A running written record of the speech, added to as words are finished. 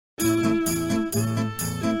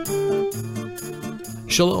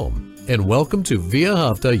Shalom, and welcome to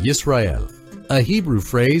V'ahavta Yisrael, a Hebrew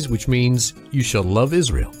phrase which means, you shall love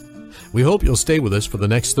Israel. We hope you'll stay with us for the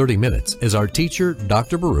next 30 minutes as our teacher,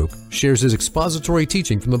 Dr. Baruch, shares his expository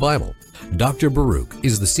teaching from the Bible. Dr. Baruch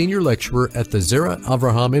is the senior lecturer at the Zera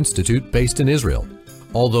Avraham Institute based in Israel.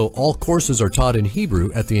 Although all courses are taught in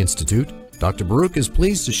Hebrew at the Institute, Dr. Baruch is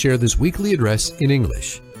pleased to share this weekly address in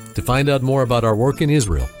English. To find out more about our work in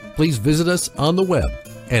Israel, please visit us on the web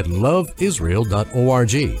at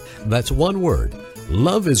loveisrael.org. That's one word,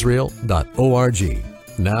 loveisrael.org.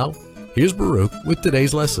 Now, here's Baruch with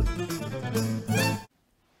today's lesson.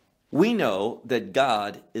 We know that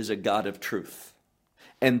God is a God of truth,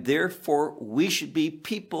 and therefore we should be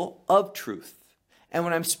people of truth. And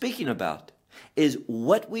what I'm speaking about is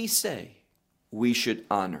what we say we should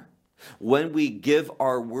honor. When we give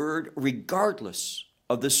our word, regardless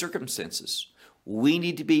of the circumstances, we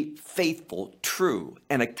need to be faithful, true,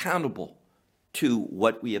 and accountable to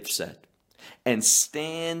what we have said, and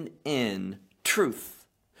stand in truth,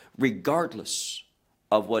 regardless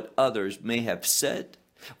of what others may have said,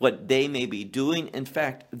 what they may be doing. In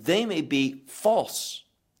fact, they may be false.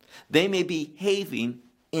 They may be behaving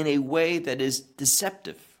in a way that is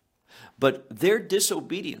deceptive. But their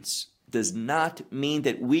disobedience does not mean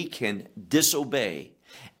that we can disobey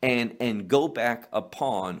and go back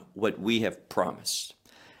upon what we have promised.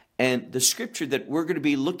 And the scripture that we're going to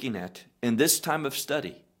be looking at in this time of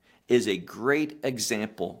study is a great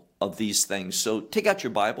example of these things. So take out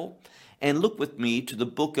your Bible and look with me to the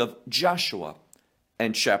book of Joshua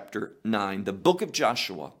and chapter 9. The book of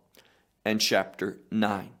Joshua and chapter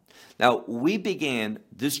 9. Now, we began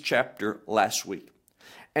this chapter last week,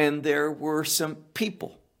 and there were some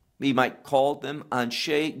people. We might call them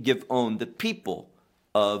Anshe Giv'on, the people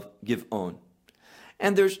of Giv'on.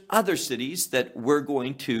 And there's other cities that we're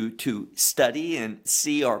going to study and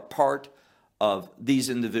see are part of these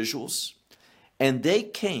individuals. And they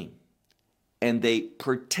came and they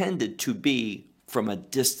pretended to be from a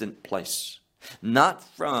distant place, not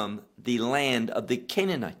from the land of the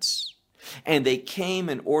Canaanites. And they came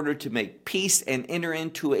in order to make peace and enter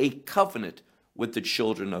into a covenant with the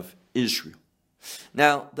children of Israel.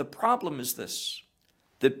 Now, the problem is this.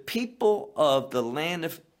 The people of the land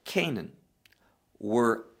of Canaan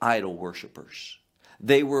were idol worshipers.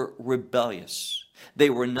 They were rebellious.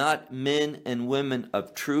 They were not men and women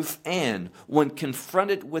of truth. And when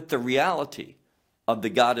confronted with the reality of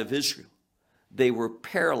the God of Israel, they were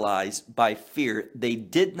paralyzed by fear. They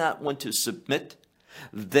did not want to submit.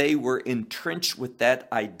 They were entrenched with that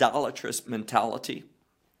idolatrous mentality.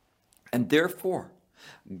 And therefore,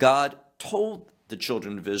 God told the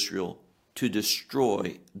children of Israel to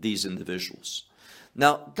destroy these individuals.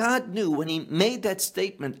 Now, God knew when he made that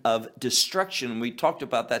statement of destruction, we talked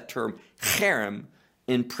about that term cherem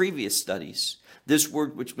in previous studies, this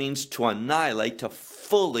word which means to annihilate, to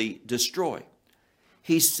fully destroy.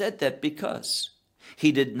 He said that because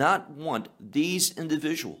he did not want these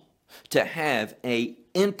individuals to have an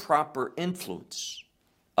improper influence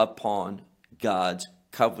upon God's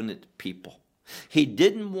covenant people. He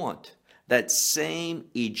didn't want that same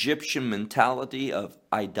Egyptian mentality of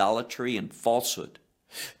idolatry and falsehood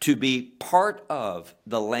to be part of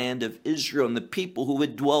the land of Israel and the people who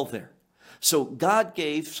would dwell there. So God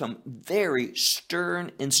gave some very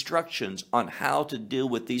stern instructions on how to deal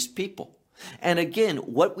with these people. And again,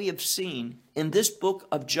 what we have seen in this book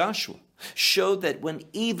of Joshua showed that when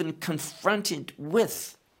even confronted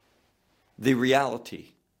with the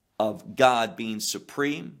reality of God being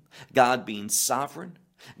supreme, God being sovereign,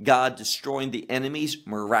 God destroying the enemies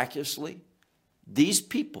miraculously, these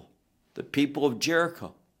people, the people of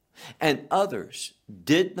Jericho and others,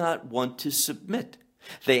 did not want to submit.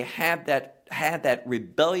 They had that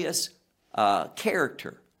rebellious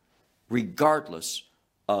character regardless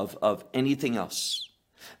of anything else.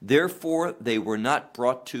 Therefore, they were not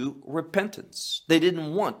brought to repentance. They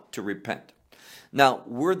didn't want to repent. Now,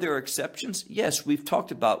 were there exceptions? Yes, we've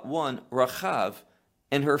talked about one, Rachav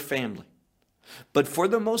and her family. But for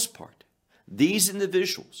the most part, these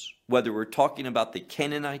individuals, whether we're talking about the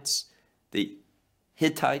Canaanites, the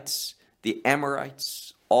Hittites, the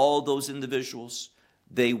Amorites, all those individuals,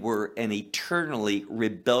 they were an eternally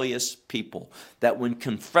rebellious people that when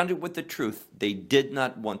confronted with the truth, they did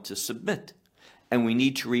not want to submit. And we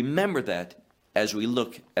need to remember that as we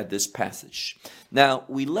look at this passage. Now,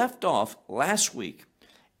 we left off last week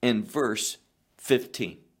in verse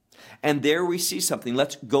 15. And there we see something.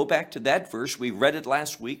 Let's go back to that verse. We read it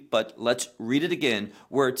last week, but let's read it again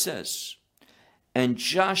where it says, "And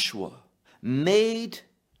Joshua made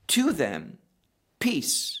to them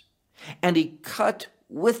peace, and he cut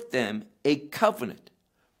with them a covenant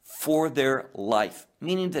for their life.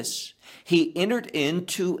 Meaning this, he entered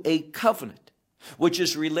into a covenant, which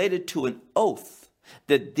is related to an oath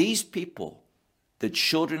that these people, the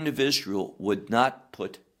children of Israel, would not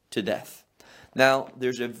put to death. Now,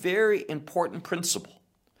 there's a very important principle.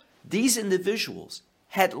 These individuals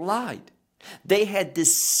had lied. They had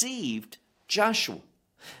deceived Joshua.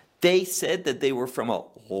 They said that they were from a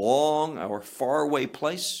long or faraway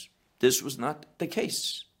place. This was not the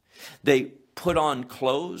case. They put on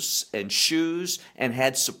clothes and shoes and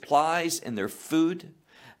had supplies and their food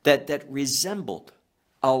that resembled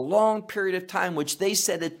a long period of time, which they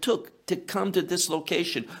said it took to come to this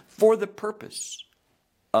location for the purpose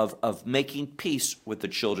of making peace with the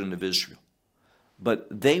children of Israel. But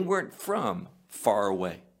they weren't from far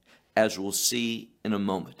away, as we'll see in a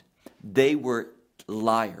moment. They were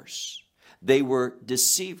liars. They were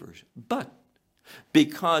deceivers. But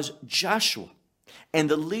because Joshua and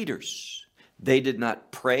the leaders, they did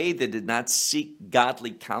not pray, they did not seek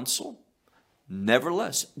godly counsel,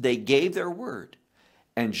 nevertheless, they gave their word.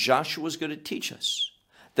 And Joshua is going to teach us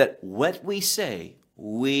that what we say,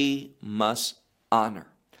 we must honor.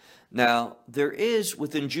 Now, there is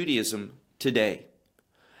within Judaism today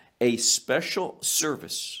a special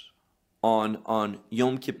service on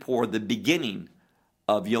Yom Kippur, the beginning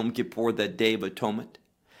of Yom Kippur, that Day of Atonement.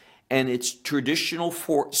 And it's traditional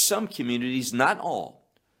for some communities, not all.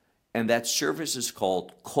 And that service is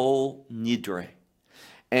called Kol Nidre.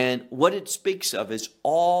 And what it speaks of is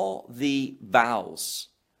all the vows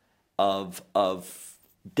of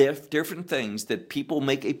different things that people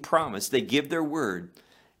make a promise. They give their word,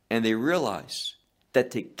 and they realize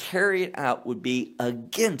that to carry it out would be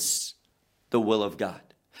against the will of God.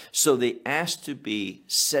 So they ask to be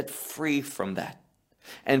set free from that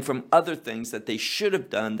and from other things that they should have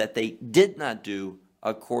done that they did not do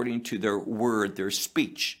according to their word, their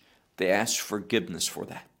speech. They ask forgiveness for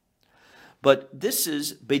that. But this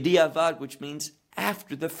is bediavad, which means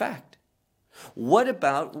after the fact. What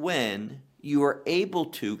about when you are able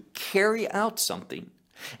to carry out something,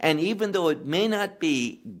 and even though it may not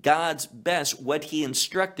be God's best, what he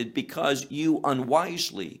instructed, because you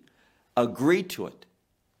unwisely agreed to it,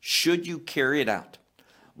 should you carry it out?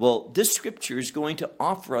 Well, this scripture is going to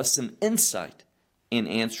offer us some insight in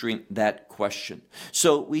answering that question.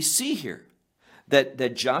 So we see here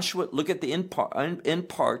that Joshua, look at the end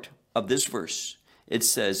part of this verse. It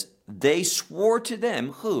says, they swore to them,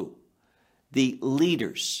 who? The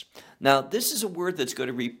leaders. Now, this is a word that's going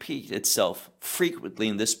to repeat itself frequently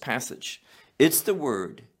in this passage. It's the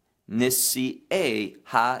word Nisi'e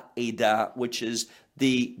ha'edah, which is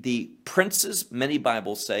the princes, many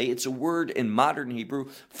Bibles say. It's a word in modern Hebrew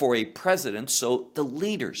for a president, so the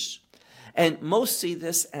leaders. And most see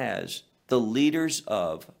this as the leaders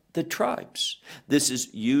of the tribes. This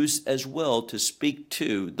is used as well to speak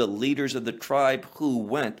to the leaders of the tribe who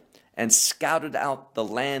went and scouted out the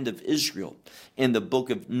land of Israel in the book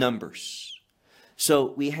of Numbers.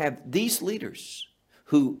 So we have these leaders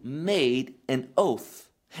who made an oath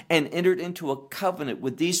and entered into a covenant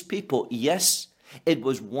with these people. Yes, it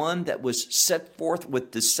was one that was set forth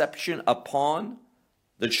with deception upon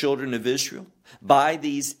the children of Israel by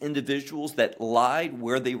these individuals that lied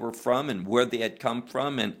where they were from and where they had come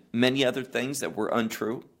from and many other things that were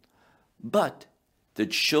untrue. But the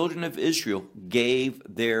children of Israel gave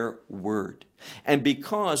their word. And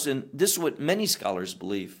because, and this is what many scholars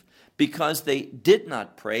believe, because they did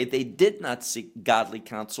not pray, they did not seek godly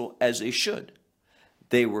counsel as they should,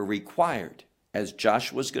 they were required, as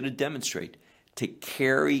Joshua is going to demonstrate, to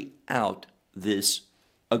carry out this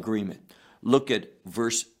agreement. Look at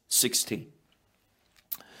verse 16.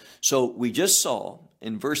 So we just saw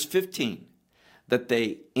in verse 15 that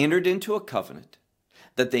they entered into a covenant,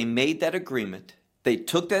 that they made that agreement, they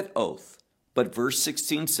took that oath, but verse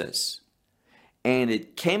 16 says, and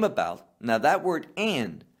it came about, now that word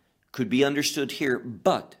and could be understood here,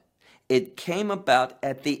 but it came about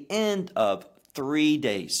at the end of 3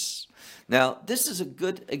 days. Now, this is a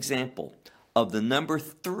good example of the number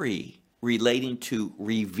 3 relating to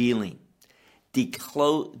revealing,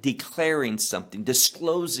 declaring something,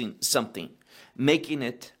 disclosing something, making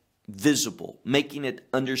it visible, making it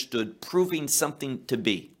understood, proving something to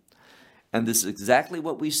be. And this is exactly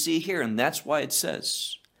what we see here, and that's why it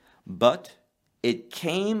says, but it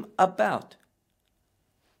came about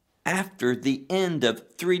after the end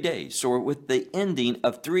of 3 days, or with the ending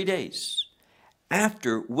of 3 days,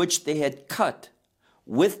 after which they had cut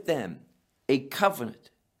with them a covenant.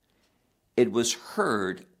 It was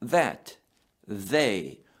heard that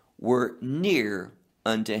they were near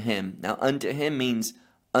unto him. Now, unto him means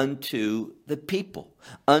unto the people,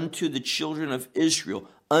 unto the children of Israel,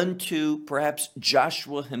 unto perhaps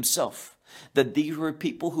Joshua himself, that these were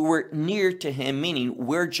people who were near to him, meaning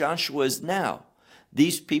where Joshua is now.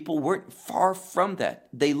 These people weren't far from that.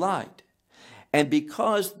 They lied. And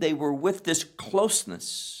because they were with this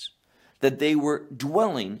closeness, that they were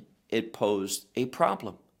dwelling, it posed a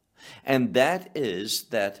problem. And that is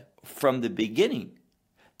that from the beginning,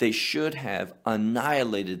 they should have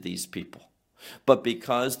annihilated these people. But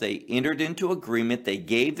because they entered into agreement, they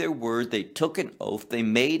gave their word, they took an oath, they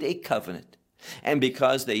made a covenant. And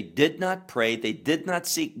because they did not pray, they did not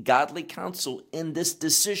seek godly counsel in this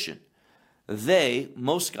decision, they,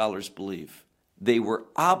 most scholars believe, they were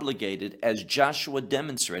obligated, as Joshua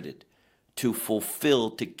demonstrated, to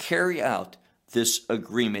fulfill, to carry out this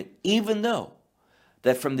agreement, even though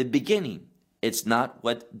that from the beginning, it's not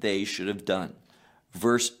what they should have done.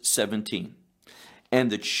 Verse 17, and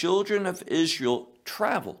the children of Israel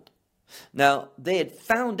traveled. Now, they had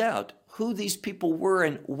found out who these people were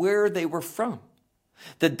and where they were from,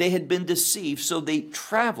 that they had been deceived, so they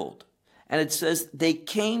traveled. And it says they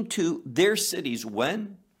came to their cities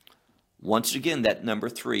when? Once again, that number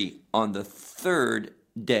 3, on the 3rd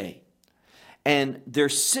day. And their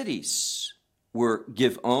cities were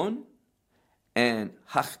Givon and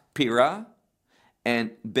Hachpirah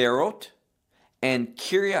and Berot and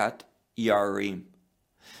Kiryat Yarim.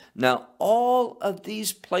 Now, all of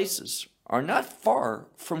these places are not far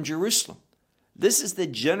from Jerusalem. This is the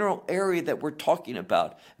general area that we're talking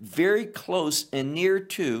about, very close and near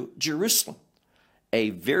to Jerusalem,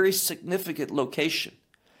 a very significant location.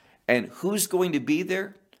 And who's going to be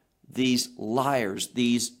there? These liars,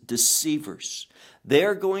 these deceivers.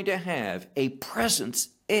 They're going to have a presence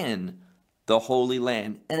in the Holy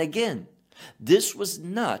Land. And again, this was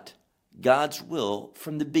not God's will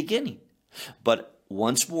from the beginning. But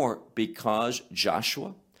once more, because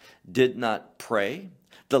Joshua did not pray,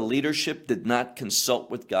 the leadership did not consult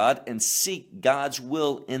with God and seek God's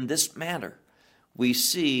will in this matter, we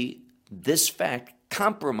see this fact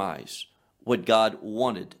compromise what God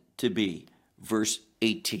wanted to be. Verse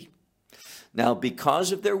 18. Now,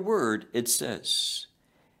 because of their word, it says,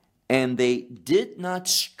 and they did not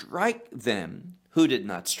strike them. Who did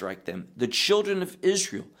not strike them? The children of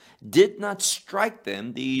Israel did not strike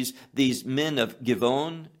them, these men of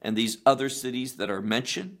Givon and these other cities that are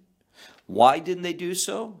mentioned. Why didn't they do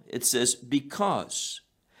so? It says, because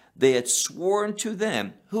they had sworn to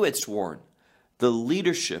them. Who had sworn? The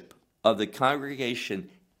leadership of the congregation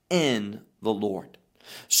in the Lord.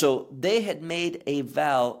 So they had made a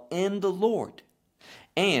vow in the Lord.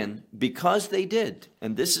 And because they did,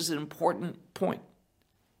 and this is an important point,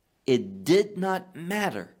 it did not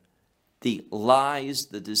matter the lies,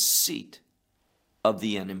 the deceit of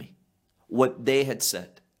the enemy, what they had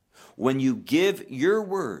said. When you give your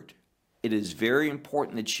word, it is very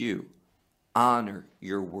important that you honor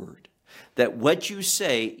your word, that what you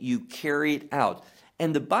say, you carry it out.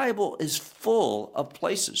 And the Bible is full of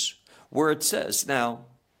places where it says, now,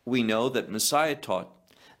 we know that Messiah taught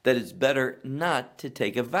that it's better not to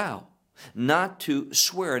take a vow, not to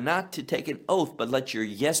swear, not to take an oath, but let your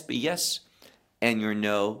yes be yes and your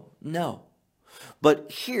no, no.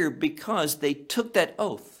 But here, because they took that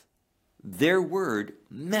oath, their word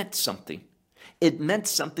meant something. It meant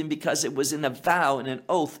something because it was in a vow, in an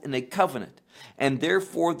oath, in a covenant. And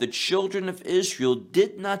therefore, the children of Israel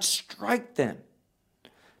did not strike them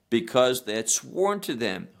because they had sworn to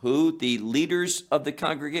them, who? The leaders of the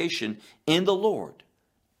congregation in the Lord,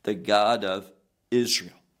 the God of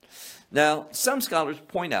Israel. Now, some scholars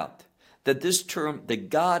point out that this term, the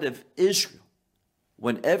God of Israel,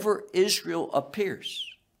 whenever Israel appears,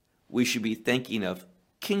 we should be thinking of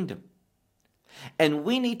kingdom. And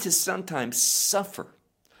we need to sometimes suffer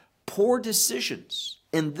poor decisions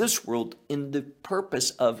in this world in the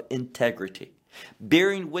purpose of integrity,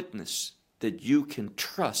 bearing witness that you can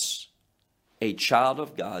trust a child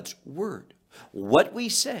of God's word. What we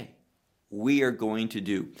say, we are going to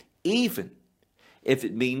do, even if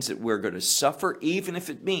it means that we're going to suffer, even if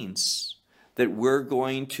it means that we're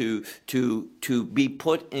going to be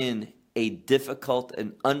put in a difficult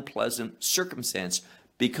and unpleasant circumstance.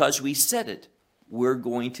 Because we said it, we're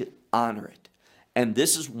going to honor it. And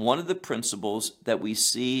this is one of the principles that we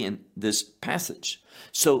see in this passage.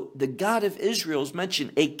 So the God of Israel is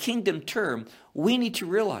mentioned, a kingdom term. We need to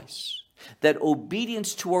realize that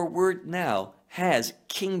obedience to our word now has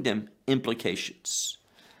kingdom implications.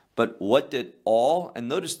 But what did all, and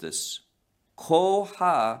notice this, Kol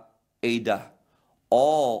ha-edah,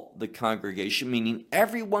 all the congregation, meaning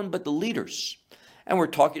everyone but the leaders. And we're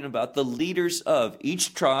talking about the leaders of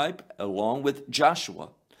each tribe along with Joshua.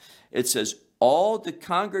 It says all the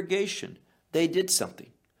congregation, they did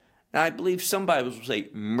something. Now, I believe some Bibles will say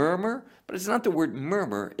murmur, but it's not the word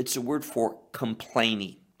murmur. It's the word for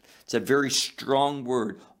complaining. It's a very strong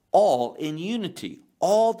word. All in unity,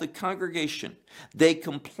 all the congregation, they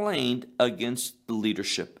complained against the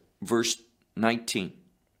leadership. Verse 19.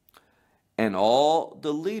 And all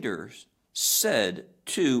the leaders said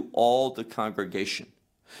to all the congregation.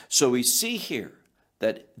 So we see here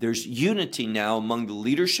that there's unity now among the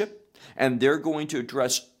leadership, and they're going to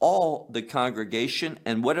address all the congregation.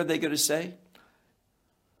 And what are they going to say?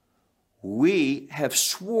 We have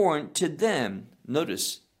sworn to them,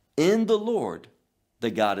 notice, in the Lord, the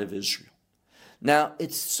God of Israel. Now,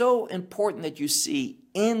 it's so important that you see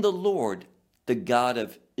in the Lord, the God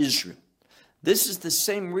of Israel. This is the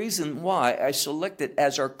same reason why I selected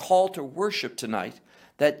as our call to worship tonight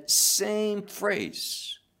that same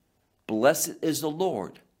phrase, blessed is the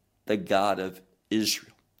Lord, the God of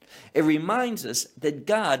Israel. It reminds us that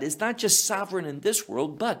God is not just sovereign in this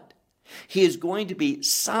world, but he is going to be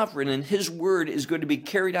sovereign, and his word is going to be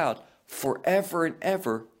carried out forever and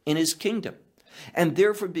ever in his kingdom. And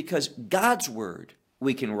therefore, because God's word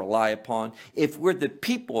we can rely upon, if we're the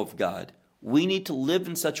people of God, we need to live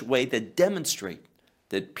in such a way that demonstrate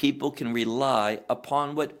that people can rely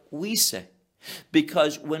upon what we say.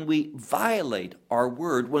 Because when we violate our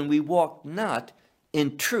word, when we walk not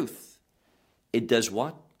in truth, it does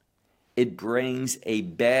what? It brings a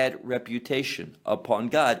bad reputation upon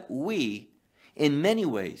God. We, in many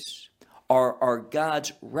ways, are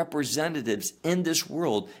God's representatives in this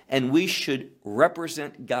world, and we should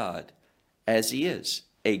represent God as he is,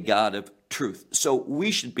 a God of truth. So we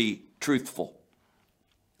should be truthful.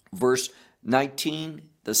 Verse 19,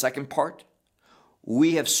 the second part.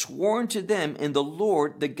 We have sworn to them in the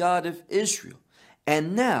Lord, the God of Israel,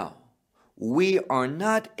 and now we are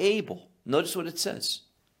not able, notice what it says,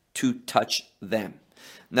 to touch them.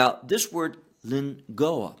 Now, this word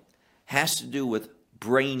lingoa has to do with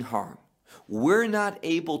brain harm. We're not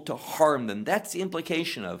able to harm them. That's the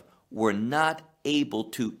implication of we're not able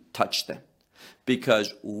to touch them,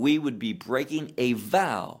 because we would be breaking a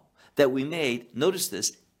vow that we made, notice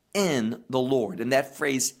this, in the Lord. And that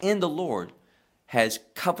phrase, in the Lord, has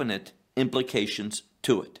covenant implications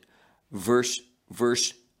to it. Verse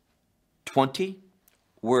 20,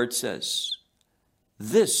 where it says,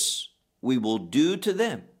 this we will do to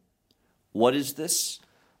them. What is this?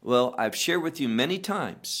 Well, I've shared with you many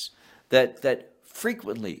times that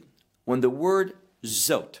frequently when the word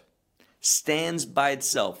zot stands by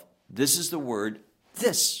itself, this is the word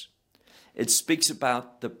this. It speaks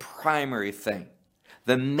about the primary thing,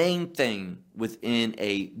 the main thing within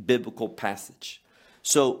a biblical passage.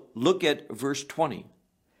 So look at verse 20.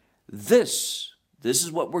 This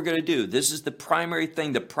is what we're going to do. This is the primary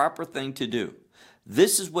thing, the proper thing to do.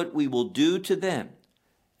 This is what we will do to them.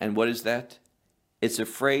 And what is that? It's a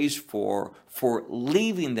phrase for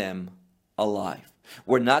leaving them alive.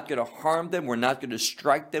 We're not going to harm them. We're not going to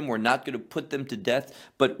strike them. We're not going to put them to death,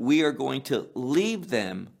 but we are going to leave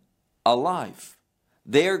them alive.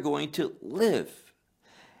 They are going to live.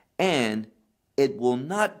 And it will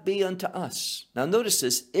not be unto us. Now notice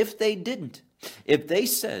this, if they didn't, if they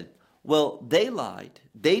said, well, they lied,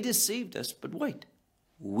 they deceived us, but wait,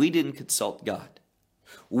 we didn't consult God.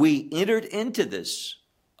 We entered into this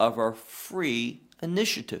of our free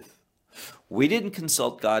initiative. We didn't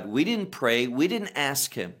consult God. We didn't pray. We didn't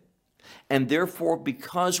ask him. And therefore,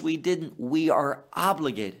 because we didn't, we are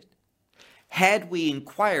obligated. Had we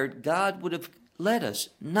inquired, God would have led us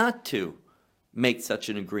not to make such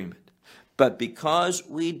an agreement. But because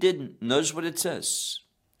we didn't, notice what it says.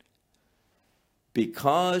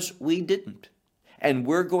 Because we didn't. And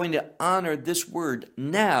we're going to honor this word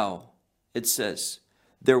now, it says,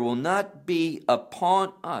 there will not be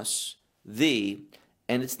upon us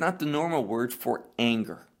and it's not the normal word for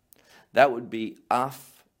anger. That would be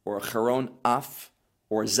af, or charon af,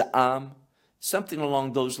 or za'am, something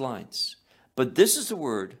along those lines. But this is the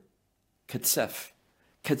word katsef.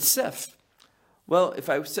 Katsef. Well, if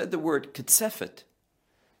I said the word katsefet,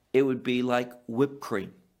 it would be like whipped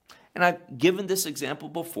cream. And I've given this example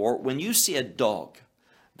before. When you see a dog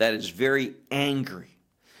that is very angry,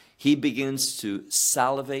 he begins to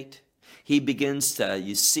salivate. He begins to,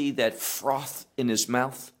 you see that froth in his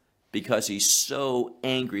mouth because he's so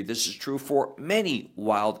angry. This is true for many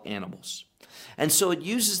wild animals. And so it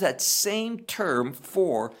uses that same term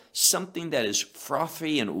for something that is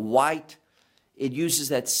frothy and white. It uses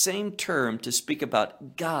that same term to speak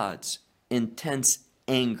about God's intense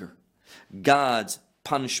anger, God's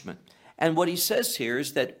punishment. And what he says here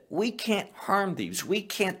is that we can't harm these. We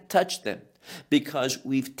can't touch them because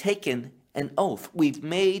we've taken an oath. We've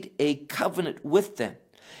made a covenant with them.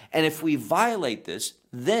 And if we violate this,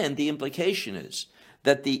 then the implication is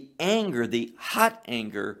that the anger, the hot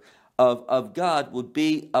anger of God would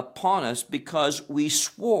be upon us because we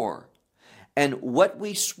swore. And what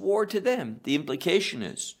we swore to them, the implication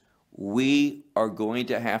is we are going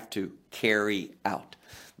to have to carry out.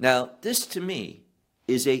 Now, this to me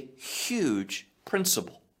is a huge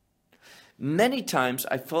principle. Many times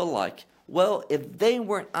I feel like, well, if they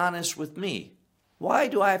weren't honest with me, why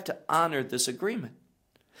do I have to honor this agreement?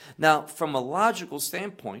 Now, from a logical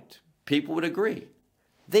standpoint, people would agree.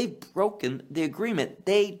 They've broken the agreement.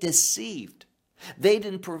 They deceived. They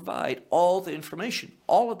didn't provide all the information.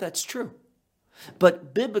 All of that's true.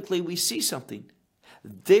 But biblically, we see something.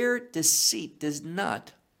 Their deceit does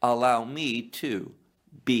not allow me to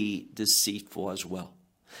be deceitful as well.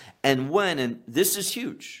 And this is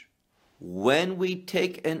huge, when we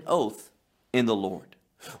take an oath in the Lord,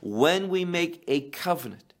 when we make a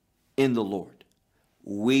covenant in the Lord,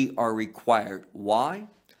 we are required. Why?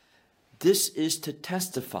 This is to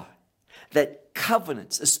testify that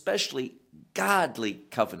covenants, especially godly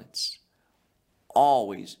covenants,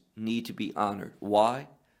 always need to be honored. Why?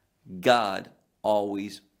 God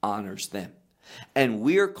always honors them. And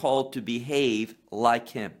we are called to behave like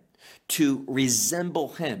him, to resemble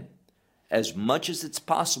him as much as it's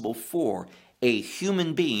possible for a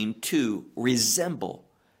human being to resemble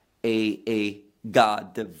a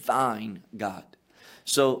God, divine God.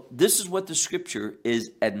 So this is what the scripture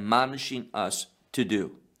is admonishing us to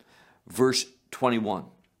do. Verse 21.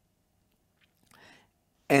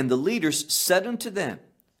 And the leaders said unto them,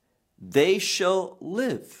 they shall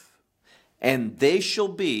live, and they shall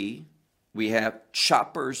be, we have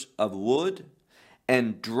choppers of wood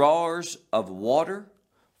and drawers of water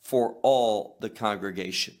for all the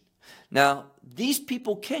congregation. Now, these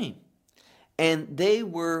people came, and they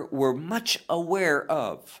were much aware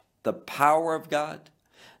of the power of God,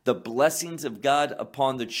 the blessings of God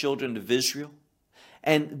upon the children of Israel,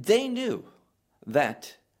 and they knew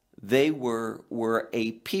that they were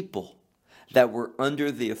a people that were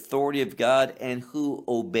under the authority of God and who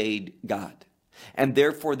obeyed God. And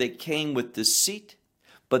therefore they came with deceit,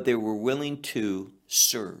 but they were willing to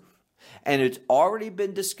serve. And it's already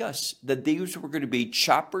been discussed that these were going to be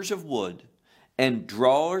choppers of wood and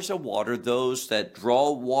drawers of water, those that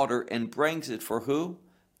draw water and brings it for who?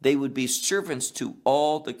 They would be servants to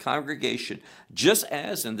all the congregation, just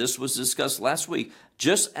as, and this was discussed last week,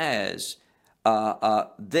 just as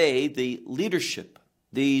the leadership,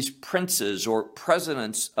 these princes or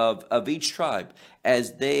presidents of each tribe,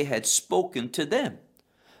 as they had spoken to them.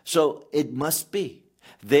 So it must be.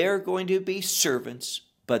 They're going to be servants,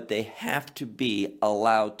 but they have to be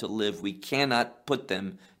allowed to live. We cannot put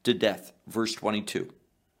them to death. Verse 22.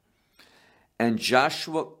 And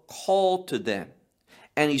Joshua called to them,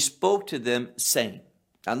 and he spoke to them, saying,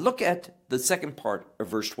 now look at the second part of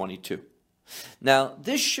verse 22. Now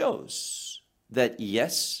this shows that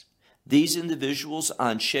yes, these individuals,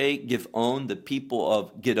 Anshe, Givon, the people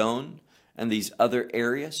of Gidon, and these other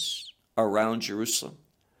areas around Jerusalem,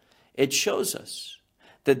 it shows us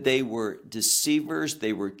that they were deceivers,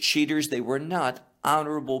 they were cheaters, they were not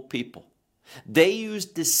honorable people. They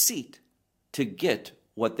used deceit to get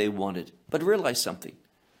what they wanted. But realize something.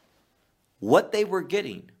 What they were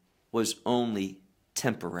getting was only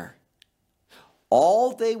temporary.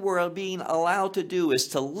 All they were being allowed to do is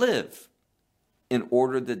to live in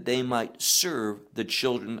order that they might serve the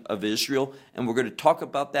children of Israel. And we're going to talk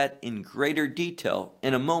about that in greater detail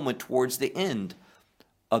in a moment towards the end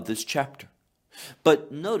of this chapter.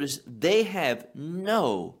 But notice they have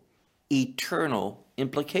no eternal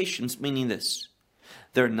implications, meaning this.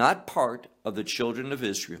 They're not part of the children of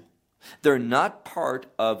Israel. They're not part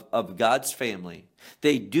of God's family.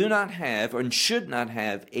 They do not have and should not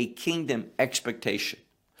have a kingdom expectation.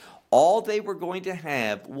 All they were going to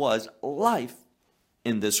have was life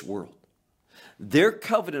in this world. Their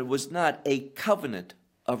covenant was not a covenant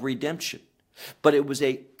of redemption, but it was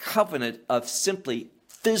a covenant of simply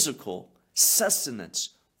physical sustenance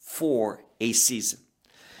for a season.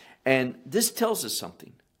 And this tells us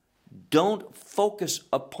something. Don't focus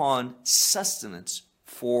upon sustenance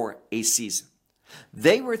for a season.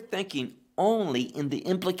 They were thinking only in the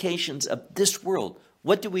implications of this world.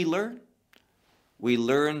 What do we learn? We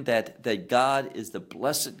learn that God is the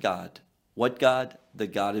blessed God. What God? The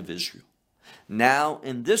God of Israel. Now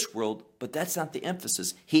in this world, but that's not the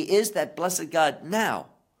emphasis. He is that blessed God now.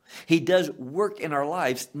 He does work in our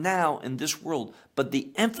lives now in this world, but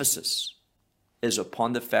the emphasis is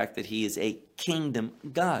upon the fact that he is a kingdom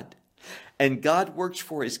God. And God works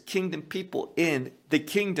for his kingdom people in the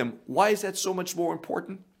kingdom. Why is that so much more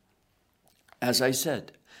important? As I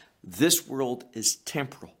said, This world is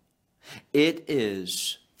temporal. It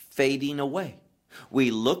is fading away.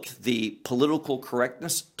 We look, the political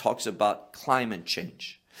correctness talks about climate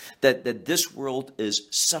change, that this world is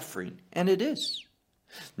suffering, and it is.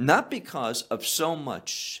 Not because of so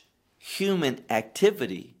much human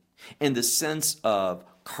activity in the sense of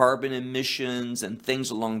carbon emissions and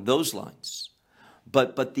things along those lines,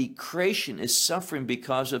 but the creation is suffering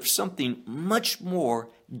because of something much more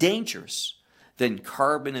dangerous than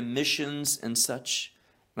carbon emissions and such.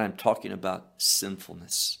 And I'm talking about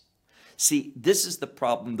sinfulness. See, this is the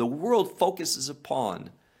problem. The world focuses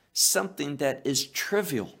upon something that is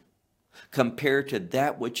trivial compared to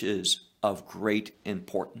that which is of great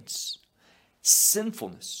importance.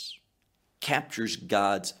 Sinfulness captures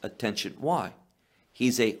God's attention. Why?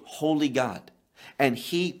 He's a holy God, and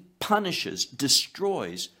he punishes,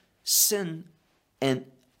 destroys sin and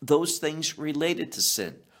those things related to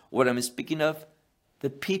sin. What I'm speaking of,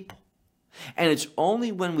 the people. And it's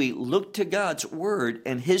only when we look to God's word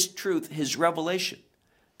and his truth, his revelation,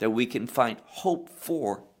 that we can find hope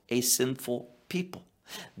for a sinful people.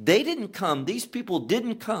 They didn't come, these people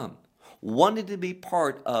didn't come wanting to be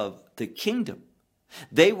part of the kingdom.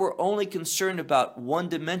 They were only concerned about one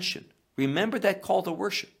dimension. Remember that call to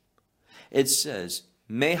worship. It says,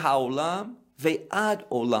 Me haolam ve'ad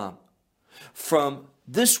olam, from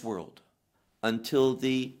this world until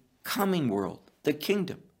the coming world, the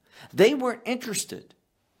kingdom. They weren't interested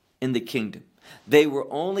in the kingdom. They were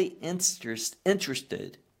only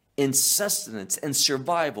interested in sustenance and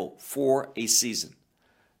survival for a season.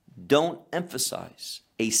 Don't emphasize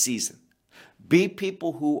a season. Be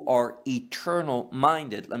people who are eternal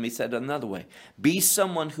minded. Let me say it another way. Be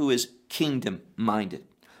someone who is kingdom minded.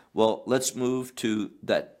 Well, let's move to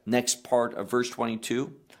that next part of verse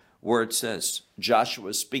 22, where it says, Joshua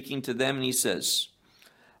is speaking to them and he says,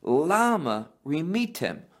 Lama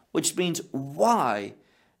remitem, which means, why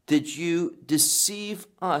did you deceive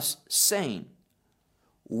us, saying,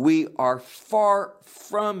 we are far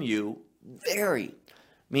from you, very,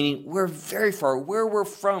 meaning we're very far. Where we're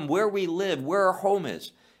from, where we live, where our home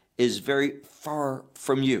is very far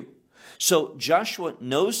from you. So Joshua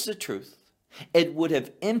knows the truth. It would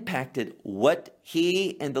have impacted what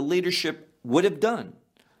he and the leadership would have done,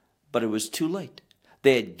 but it was too late.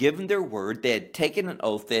 They had given their word, they had taken an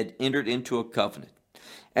oath, they had entered into a covenant.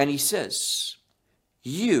 And he says,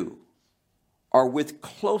 you are with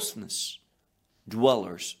closeness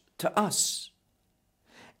dwellers to us.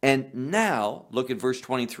 And now, look at verse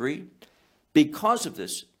 23. Because of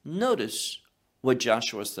this, notice what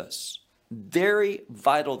Joshua says. Very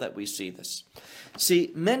vital that we see this.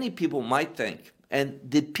 See, many people might think, and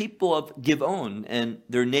the people of Givon and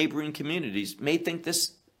their neighboring communities may think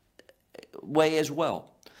this way as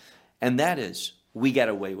well. And that is, we got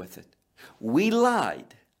away with it. We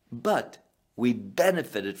lied, but we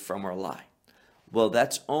benefited from our lie. Well,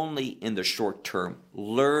 that's only in the short term.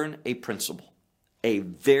 Learn a principle, a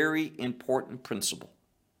very important principle.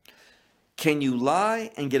 Can you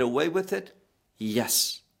lie and get away with it?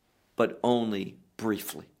 Yes, but only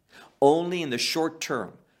briefly. Only in the short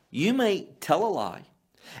term. You may tell a lie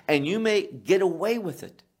and you may get away with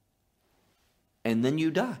it, and then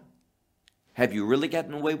you die. Have you really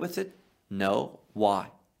gotten away with it? No.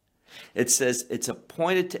 Why? It says it's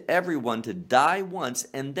appointed to everyone to die once,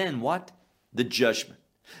 and then what? The judgment.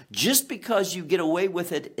 Just because you get away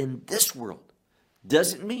with it in this world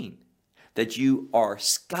doesn't mean that you are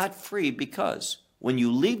scot-free, because when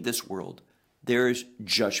you leave this world, there is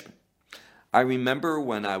judgment. I remember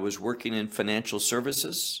when I was working in financial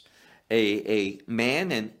services, a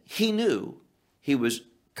man, and he knew he was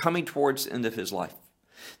coming towards the end of his life,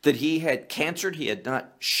 that he had cancer. He had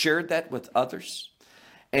not shared that with others.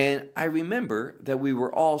 And I remember that we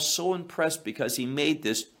were all so impressed because he made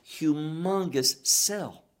this humongous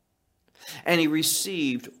sale. And he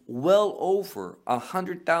received well over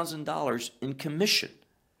 $100,000 in commission.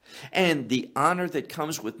 And the honor that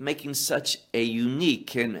comes with making such a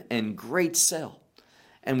unique and great sale.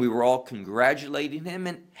 And we were all congratulating him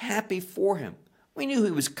and happy for him. We knew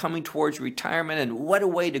he was coming towards retirement, and what a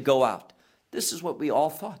way to go out. This is what we all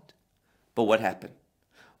thought. But what happened?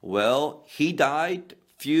 Well, he died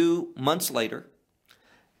a few months later.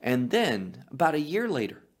 And then about a year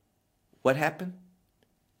later, what happened?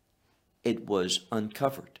 It was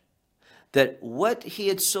uncovered that what he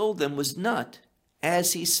had sold them was not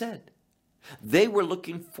as he said. They were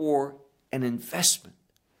looking for an investment,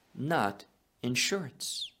 not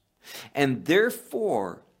insurance. And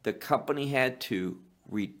therefore, the company had to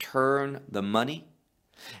return the money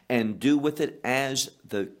and do with it as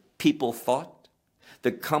the people thought.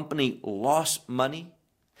 The company lost money.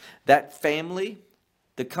 That family,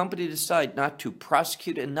 the company decided not to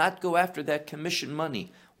prosecute and not go after that commission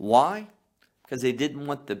money. Why? Because they didn't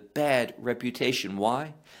want the bad reputation.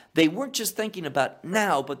 Why? They weren't just thinking about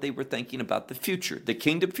now, but they were thinking about the future. The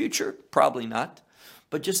kingdom future? Probably not,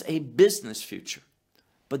 but just a business future.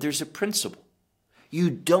 But there's a principle.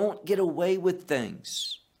 You don't get away with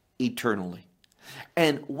things eternally.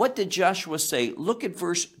 And what did Joshua say? Look at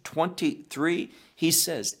verse 23. He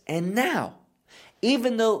says, and now,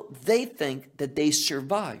 even though they think that they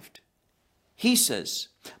survived, he says,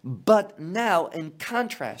 but now, in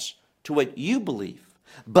contrast to what you believe,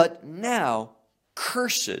 but now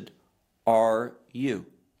cursed are you.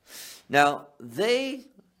 Now, they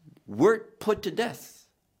weren't put to death,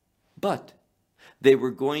 but they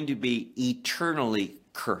were going to be eternally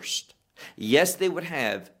cursed. Yes, they would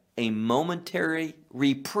have a momentary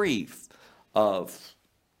reprieve of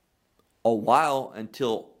a while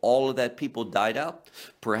until all of that people died out.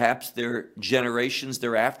 Perhaps their generations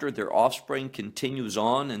thereafter, their offspring continues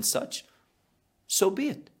on and such. So be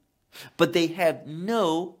it. But they have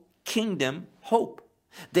no kingdom hope.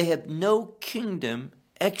 They have no kingdom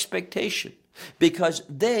expectation because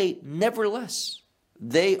they, nevertheless,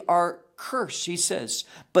 they are cursed, he says.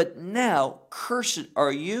 But now cursed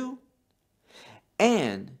are you,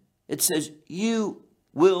 and it says you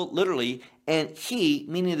will literally, and he,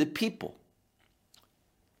 meaning the people,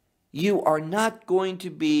 you are not going to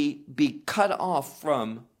be cut off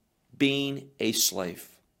from being a slave.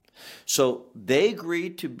 So they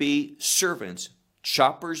agreed to be servants,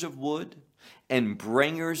 choppers of wood, and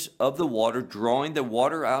bringers of the water, drawing the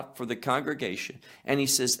water out for the congregation. And he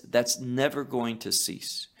says, that's never going to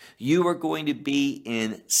cease. You are going to be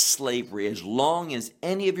in slavery. As long as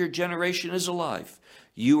any of your generation is alive,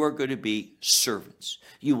 you are going to be servants.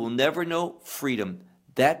 You will never know freedom.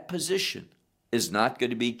 That position is not going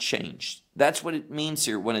to be changed. That's what it means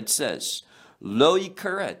here when it says, Lo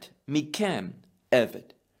yikaret mikem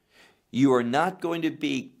eved. You are not going to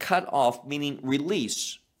be cut off, meaning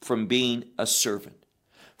release from being a servant.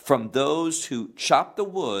 From those who chop the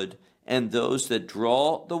wood and those that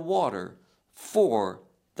draw the water for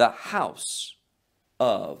the house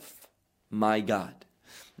of my God.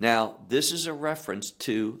 Now, this is a reference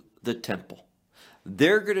to the temple.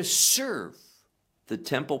 They're going to serve the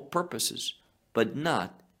temple purposes, but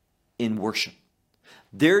not in worship.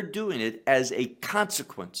 They're doing it as a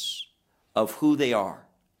consequence of who they are.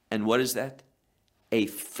 And what is that? A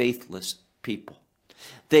faithless people.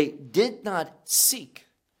 They did not seek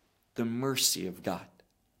the mercy of God.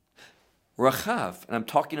 Rachav, and I'm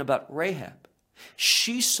talking about Rahab,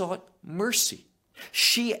 she sought mercy.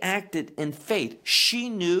 She acted in faith. She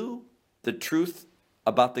knew the truth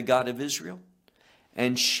about the God of Israel,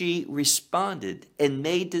 and she responded and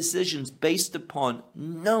made decisions based upon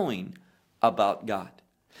knowing about God.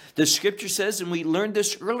 The scripture says, and we learned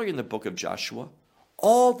this earlier in the book of Joshua,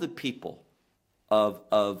 all the people of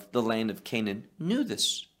the land of Canaan knew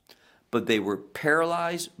this, but they were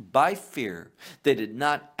paralyzed by fear. They did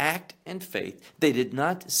not act in faith. They did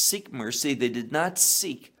not seek mercy. They did not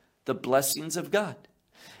seek the blessings of God.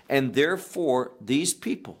 And therefore, these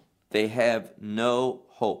people, they have no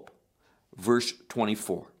hope. Verse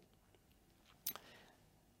 24.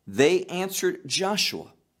 They answered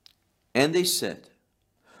Joshua, and they said,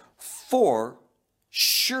 for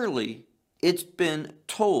surely it's been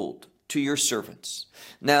told to your servants.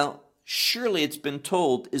 Now, surely it's been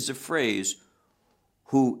told is a phrase,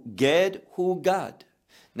 hu ged hu gad.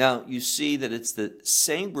 Now, you see that it's the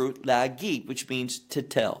same root, lagid, which means to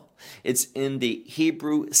tell. It's in the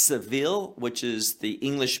Hebrew sevil, which is the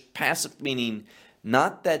English passive, meaning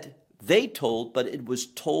not that they told, but it was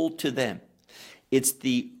told to them. It's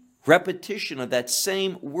the repetition of that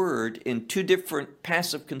same word in two different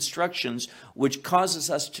passive constructions, which causes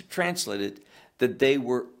us to translate it that they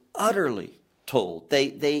were utterly told.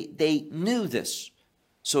 They knew this.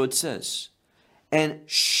 So it says, and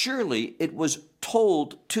surely it was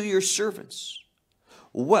told to your servants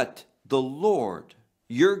what the Lord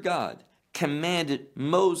your God commanded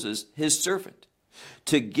Moses his servant,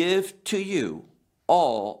 to give to you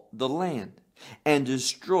all the land and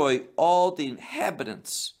destroy all the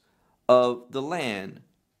inhabitants of the land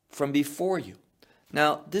from before you.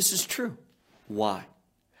 Now, this is true. Why?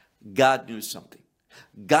 God knew something.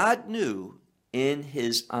 God knew in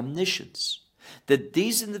his omniscience that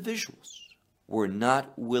these individuals were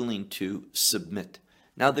not willing to submit.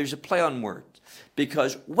 Now, there's a play on words,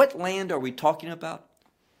 because what land are we talking about?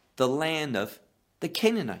 The land of the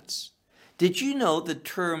Canaanites. Did you know the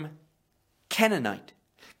term Canaanite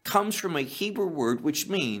comes from a Hebrew word which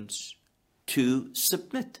means to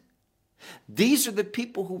submit? These are the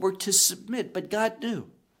people who were to submit, but God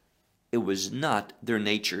knew it was not their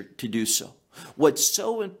nature to do so. What's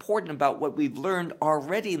so important about what we've learned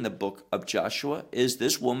already in the book of Joshua is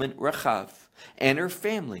this woman, Rachav, and her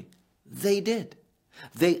family. They did.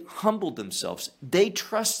 They humbled themselves. They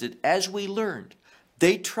trusted, as we learned,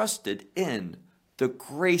 they trusted in the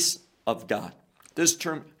grace of God. This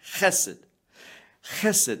term, chesed,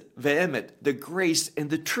 ve'emet, the grace and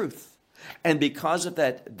the truth. And because of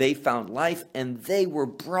that, they found life and they were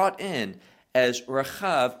brought in, as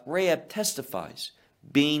Rahab testifies,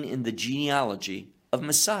 being in the genealogy of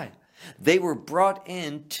Messiah. They were brought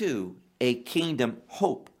into a kingdom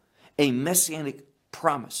hope, a messianic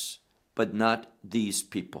promise, but not these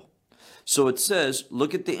people. So it says,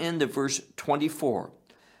 look at the end of verse 24.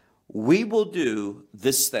 We will do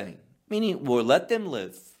this thing, meaning we'll let them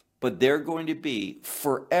live, but they're going to be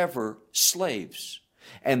forever slaves.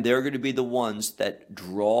 And they're going to be the ones that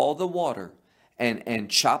draw the water and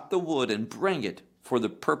chop the wood and bring it for the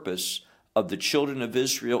purpose of the children of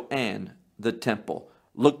Israel and the temple.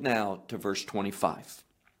 Look now to verse 25.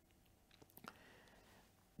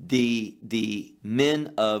 The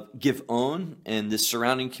men of Giv'on and the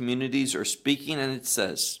surrounding communities are speaking, and it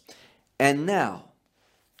says, and now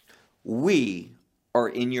we are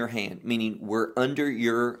in your hand, meaning we're under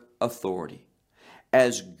your authority.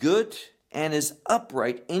 As good and as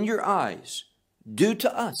upright in your eyes, do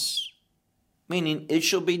to us, meaning it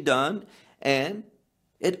shall be done and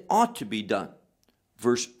it ought to be done.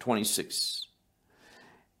 Verse 26.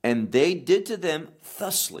 And they did to them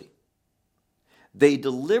thusly. They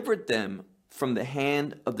delivered them from the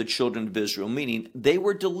hand of the children of Israel, meaning they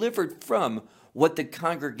were delivered from what the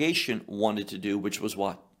congregation wanted to do, which was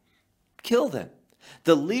what? Kill them.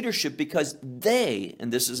 The leadership, because they,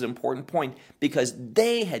 and this is an important point, because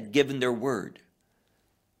they had given their word,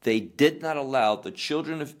 they did not allow the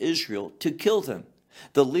children of Israel to kill them.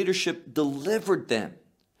 The leadership delivered them.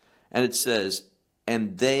 And it says,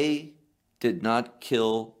 and they did not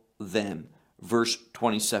kill them. Verse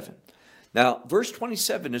 27. Now, verse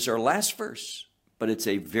 27 is our last verse, but it's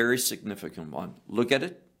a very significant one. Look at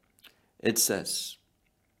it. It says,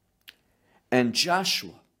 and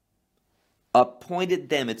Joshua appointed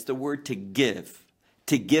them, it's the word to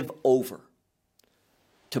give over,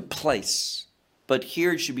 to place. But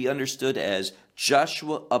here it should be understood as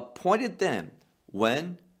Joshua appointed them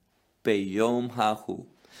when? Beyom hahu.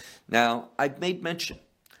 Now, I've made mention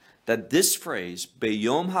that this phrase,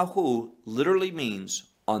 Beyom hahu, literally means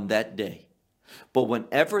on that day. But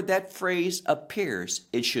whenever that phrase appears,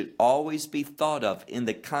 it should always be thought of in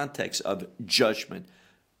the context of judgment,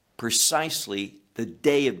 precisely the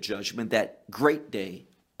day of judgment, that great day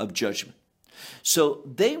of judgment. So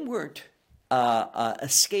they weren't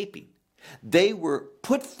escaping. They were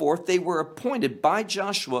put forth, they were appointed by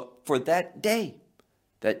Joshua for that day,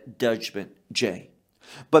 that judgment day.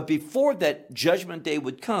 But before that judgment day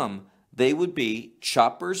would come, they would be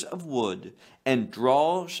choppers of wood and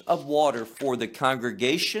drawers of water for the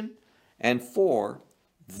congregation and for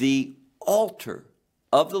the altar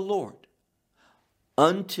of the Lord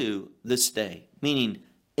unto this day. Meaning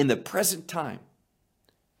in the present time,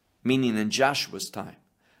 meaning in Joshua's time,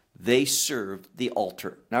 they served the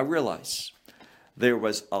altar. Now realize, there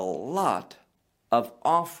was a lot of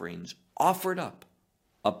offerings offered up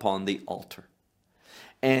upon the altar.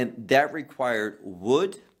 And that required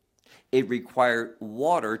wood, it required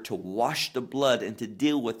water to wash the blood and to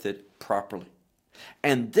deal with it properly.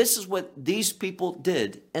 And this is what these people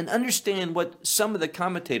did. And understand what some of the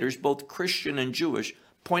commentators, both Christian and Jewish,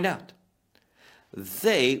 point out.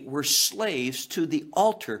 They were slaves to the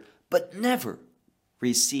altar, but never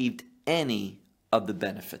received any of the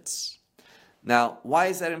benefits. Now, why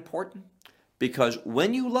is that important? Because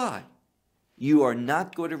when you lie, you are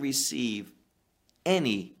not going to receive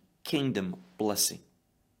any kingdom blessing.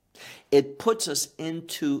 It puts us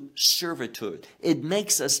into servitude. It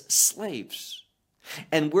makes us slaves.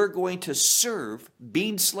 And we're going to serve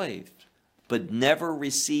being slaves, but never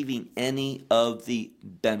receiving any of the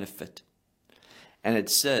benefit. And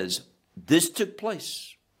it says, this took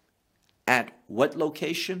place at what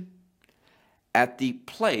location? At the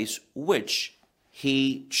place which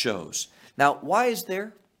he chose. Now, why is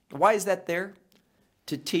that there?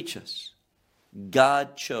 To teach us.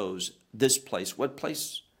 God chose this place. What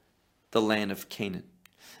place? The land of Canaan.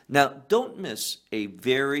 Now, don't miss a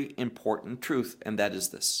very important truth, and that is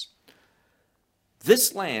this.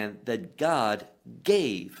 This land that God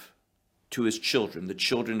gave to his children, the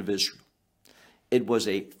children of Israel, it was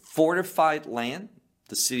a fortified land.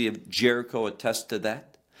 The city of Jericho attests to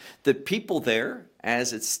that. The people there,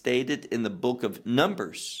 as it's stated in the book of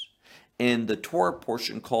Numbers, in the Torah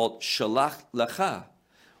portion called Shalach Lecha,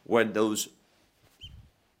 when those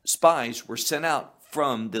spies were sent out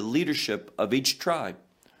from the leadership of each tribe,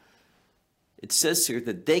 it says here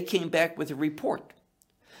that they came back with a report.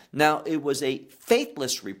 Now, it was a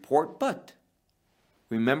faithless report, but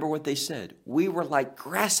remember what they said. We were like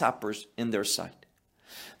grasshoppers in their sight.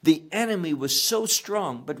 The enemy was so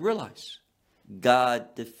strong, but realize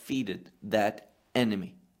God defeated that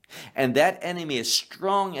enemy. And that enemy, as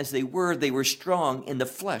strong as they were strong in the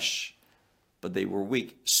flesh, but they were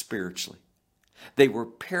weak spiritually. They were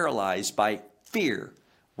paralyzed by fear.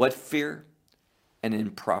 What fear? An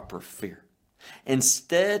improper fear.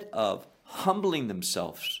 Instead of humbling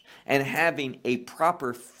themselves and having a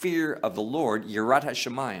proper fear of the Lord, Yirat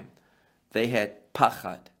HaShamayim, they had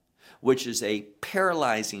pachad, which is a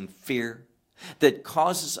paralyzing fear that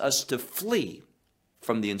causes us to flee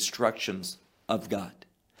from the instructions of God.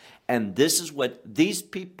 And this is what these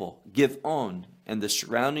people, Giv'on and the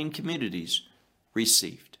surrounding communities,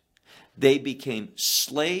 received. They became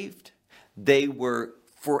slaved. They were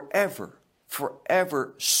forever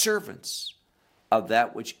servants of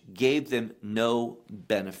that which gave them no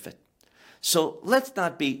benefit. So let's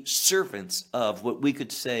not be servants of what we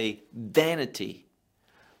could say vanity,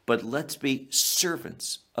 but let's be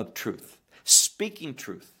servants of truth, speaking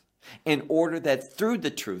truth, in order that through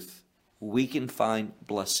the truth we can find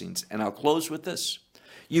blessings. And I'll close with this.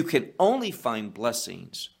 You can only find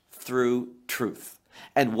blessings through truth.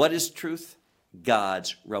 And what is truth?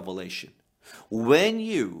 God's revelation. When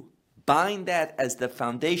you bind that as the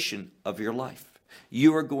foundation of your life,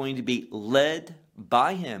 you are going to be led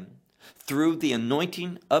by Him through the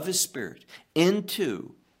anointing of His Spirit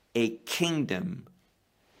into a kingdom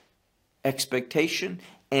expectation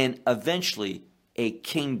and eventually a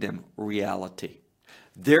kingdom reality.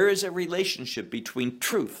 There is a relationship between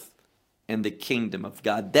truth and the kingdom of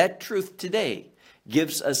God. That truth today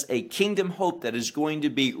gives us a kingdom hope that is going to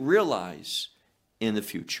be realized in the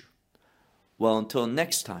future. Well, until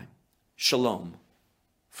next time, shalom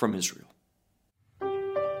from Israel.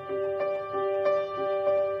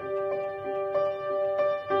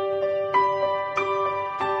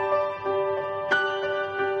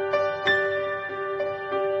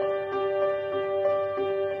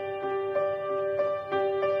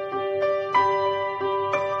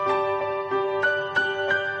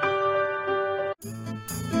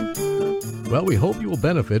 Well, we hope you will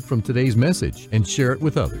benefit from today's message and share it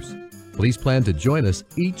with others. Please plan to join us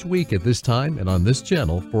each week at this time and on this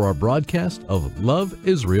channel for our broadcast of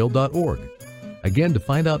loveisrael.org. Again, to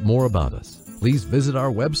find out more about us, please visit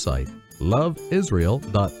our website,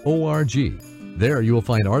 loveisrael.org. There you will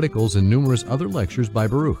find articles and numerous other lectures by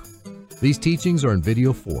Baruch. These teachings are in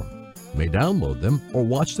video form. You may download them or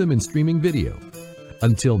watch them in streaming video.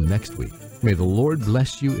 Until next week, may the Lord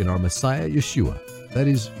bless you in our Messiah Yeshua, that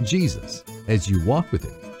is Jesus, as you walk with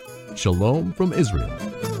Him. Shalom from Israel.